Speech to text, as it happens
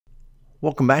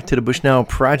Welcome back to the Bushnell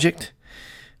Project.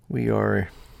 We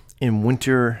are in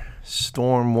winter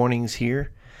storm warnings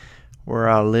here. Where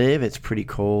I live, it's pretty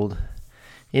cold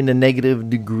in the negative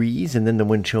degrees, and then the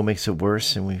wind chill makes it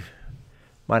worse, and we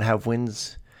might have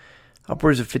winds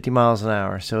upwards of 50 miles an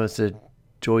hour. So it's a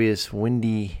joyous,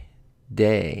 windy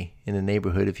day in the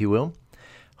neighborhood, if you will.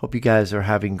 Hope you guys are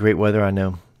having great weather. I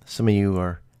know some of you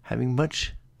are having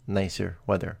much nicer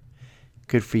weather.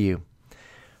 Good for you.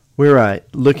 We're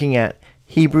looking at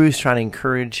Hebrews, trying to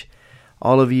encourage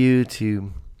all of you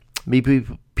to be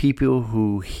people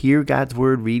who hear God's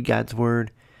word, read God's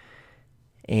word,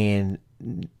 and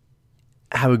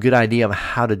have a good idea of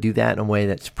how to do that in a way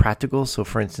that's practical. So,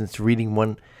 for instance, reading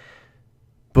one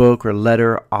book or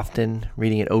letter often,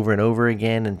 reading it over and over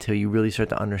again until you really start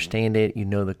to understand it, you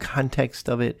know the context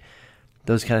of it,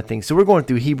 those kind of things. So we're going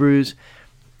through Hebrews,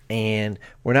 and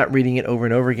we're not reading it over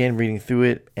and over again, reading through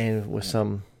it and with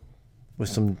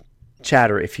some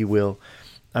chatter, if you will,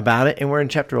 about it. And we're in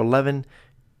chapter 11,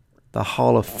 the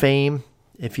Hall of Fame,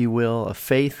 if you will, of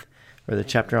faith, or the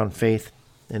chapter on faith.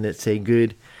 And it's a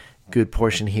good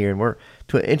portion here. And we're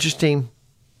to an interesting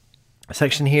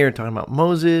section here, talking about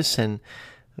Moses and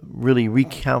really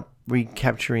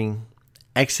recapturing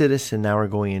Exodus. And now we're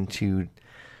going into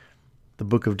the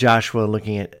book of Joshua,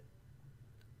 looking at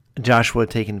Joshua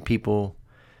taking people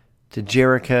to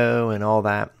Jericho and all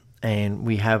that. And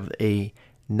we have a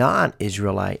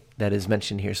non-Israelite that is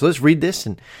mentioned here. So let's read this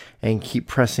and keep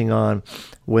pressing on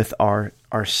with our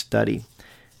study.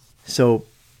 So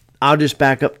I'll just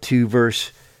back up to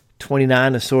verse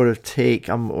 29 to sort of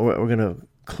we're going to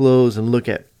close and look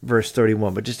at verse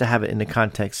 31, but just to have it in the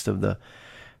context of the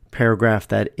paragraph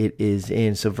that it is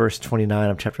in. So verse 29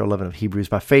 of chapter 11 of Hebrews,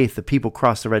 by faith the people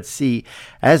crossed the Red Sea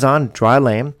as on dry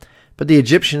land, but the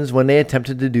Egyptians, when they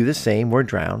attempted to do the same, were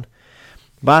drowned.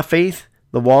 By faith,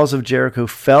 the walls of Jericho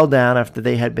fell down after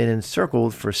they had been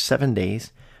encircled for 7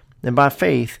 days. And by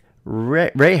faith,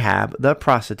 Rahab, the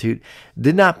prostitute,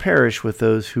 did not perish with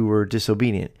those who were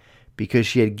disobedient, because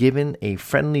she had given a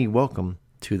friendly welcome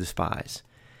to the spies.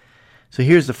 So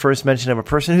here's the first mention of a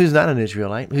person who's not an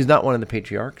Israelite, who's not one of the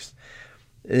patriarchs.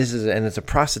 It's a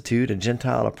prostitute, a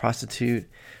Gentile, a prostitute,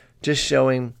 just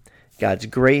showing God's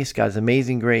grace, God's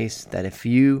amazing grace, that if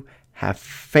you have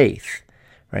faith,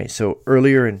 right? So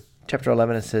earlier in chapter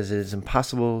 11, it says it is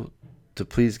impossible to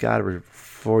please God,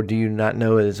 for do you not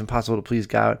know it is impossible to please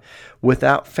God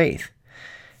without faith?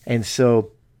 And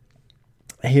so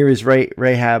here is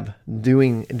Rahab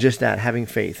doing just that, having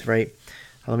faith, right?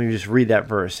 Let me just read that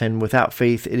verse. And without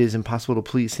faith, it is impossible to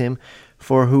please him,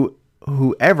 for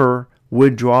whoever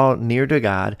would draw near to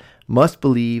God must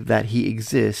believe that he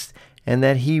exists and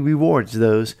that he rewards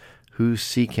those who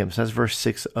seek him. So that's verse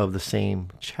 6 of the same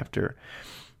chapter.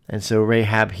 And so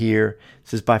Rahab here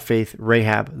says, by faith,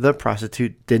 Rahab, the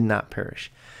prostitute, did not perish.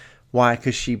 Why?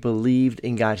 Because she believed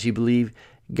in God. She believed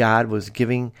God was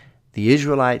giving the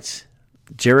Israelites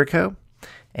Jericho.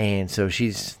 And so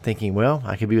she's thinking, well,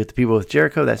 I could be with the people of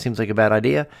Jericho. That seems like a bad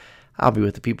idea. I'll be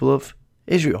with the people of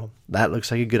Israel. That looks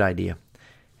like a good idea.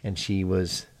 And she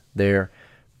was their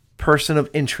person of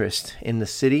interest in the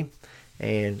city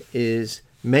and is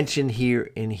mentioned here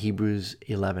in Hebrews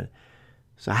 11.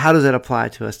 So how does that apply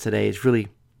to us today? It's really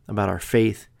about our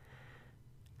faith.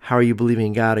 How are you believing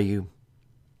in God? Are you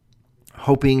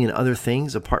hoping in other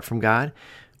things apart from God?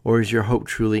 Or is your hope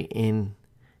truly in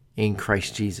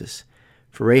Christ Jesus?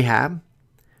 For Rahab,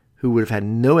 who would have had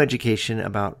no education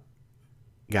about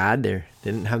God, they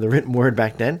didn't have the written word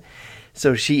back then.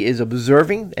 So she is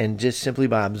observing, and just simply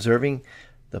by observing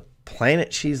the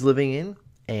planet she's living in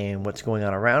and what's going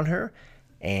on around her,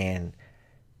 and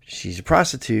she's a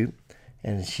prostitute,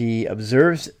 and she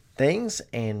observes things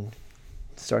and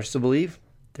starts to believe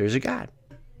there's a God.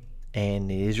 And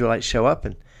the Israelites show up,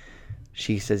 and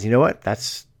she says, you know what?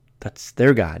 That's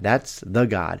their God. That's the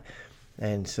God.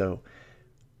 And so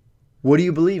what do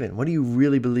you believe in? What do you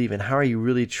really believe in? How are you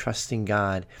really trusting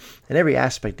God in every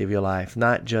aspect of your life?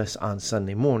 Not just on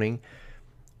Sunday morning,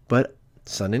 but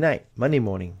Sunday night, Monday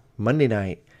morning, Monday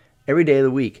night, every day of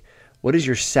the week. What does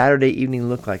your Saturday evening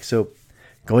look like? So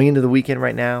going into the weekend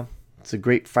right now, it's a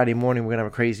great Friday morning. We're going to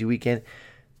have a crazy weekend.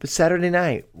 But Saturday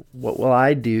night, what will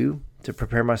I do to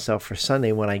prepare myself for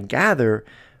Sunday when I gather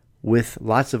with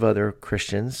lots of other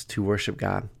Christians to worship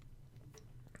God?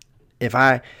 If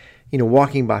I,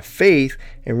 walking by faith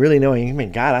and really knowing,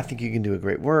 God, I think you can do a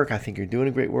great work. I think you're doing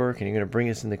a great work, and you're going to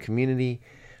bring us in the community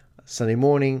Sunday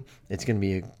morning. It's going to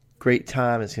be a great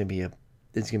time. It's going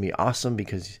to be awesome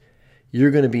because you're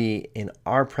going to be in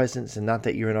our presence, and not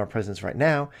that you're in our presence right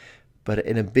now, but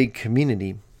in a big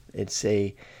community. It's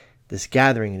this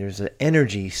gathering, and there's an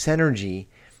energy, synergy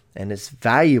and it's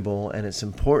valuable and it's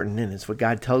important and it's what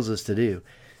God tells us to do.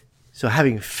 So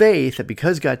having faith that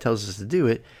because God tells us to do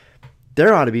it,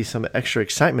 there ought to be some extra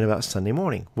excitement about Sunday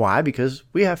morning. Why? Because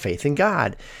we have faith in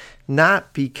God,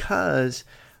 not because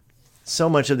so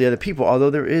much of the other people, although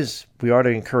we are to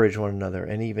encourage one another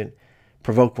and even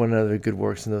provoke one another to good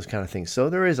works and those kind of things. So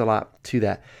there is a lot to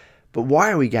that. But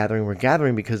why are we gathering? We're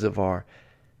gathering because of our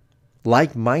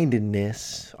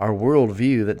like-mindedness, our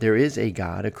worldview that there is a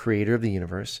God, a creator of the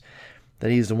universe,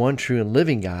 that he is the one true and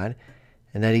living God,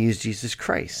 and that he is Jesus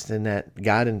Christ, and that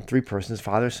God in three persons,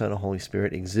 Father, Son, and Holy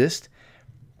Spirit, exist.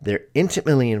 They're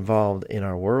intimately involved in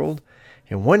our world.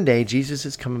 And one day, Jesus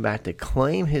is coming back to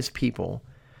claim his people,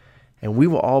 and we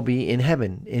will all be in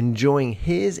heaven, enjoying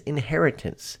his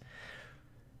inheritance.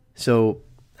 So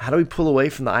how do we pull away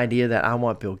from the idea that I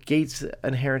want Bill Gates'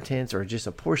 inheritance or just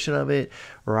a portion of it?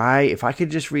 Or if I could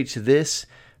just reach this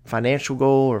financial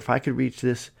goal, or if I could reach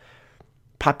this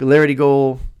popularity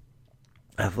goal,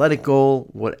 athletic goal,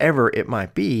 whatever it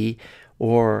might be,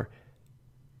 or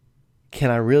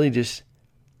can I really just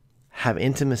have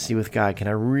intimacy with God? Can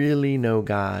I really know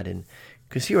God? And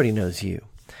because he already knows you.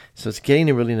 So it's getting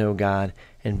to really know God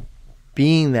and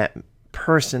being that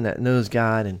person that knows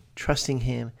God and trusting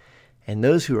him, and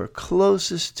those who are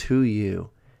closest to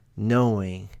you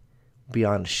knowing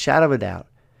beyond a shadow of a doubt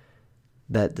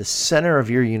that the center of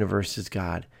your universe is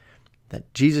God,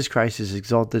 that Jesus Christ is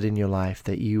exalted in your life,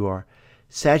 that you are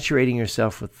saturating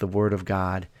yourself with the Word of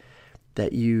God,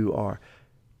 that you are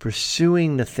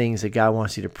pursuing the things that God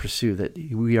wants you to pursue, that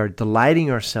we are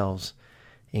delighting ourselves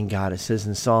in God. It says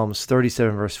in Psalms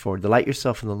 37 verse 4, delight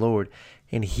yourself in the Lord,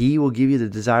 and he will give you the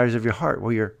desires of your heart.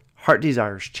 Well, your heart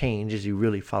desires change as you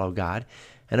really follow God.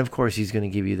 And of course, he's going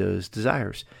to give you those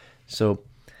desires. So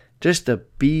just to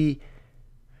be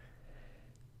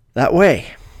that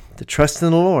way, to trust in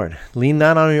the Lord, lean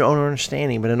not on your own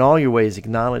understanding, but in all your ways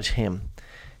acknowledge him,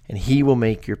 and he will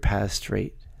make your path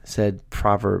straight, said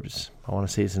Proverbs. I want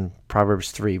to say it's in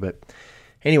Proverbs 3. But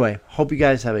anyway, hope you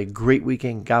guys have a great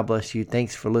weekend. God bless you.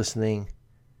 Thanks for listening.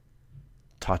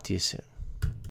 Talk to you soon.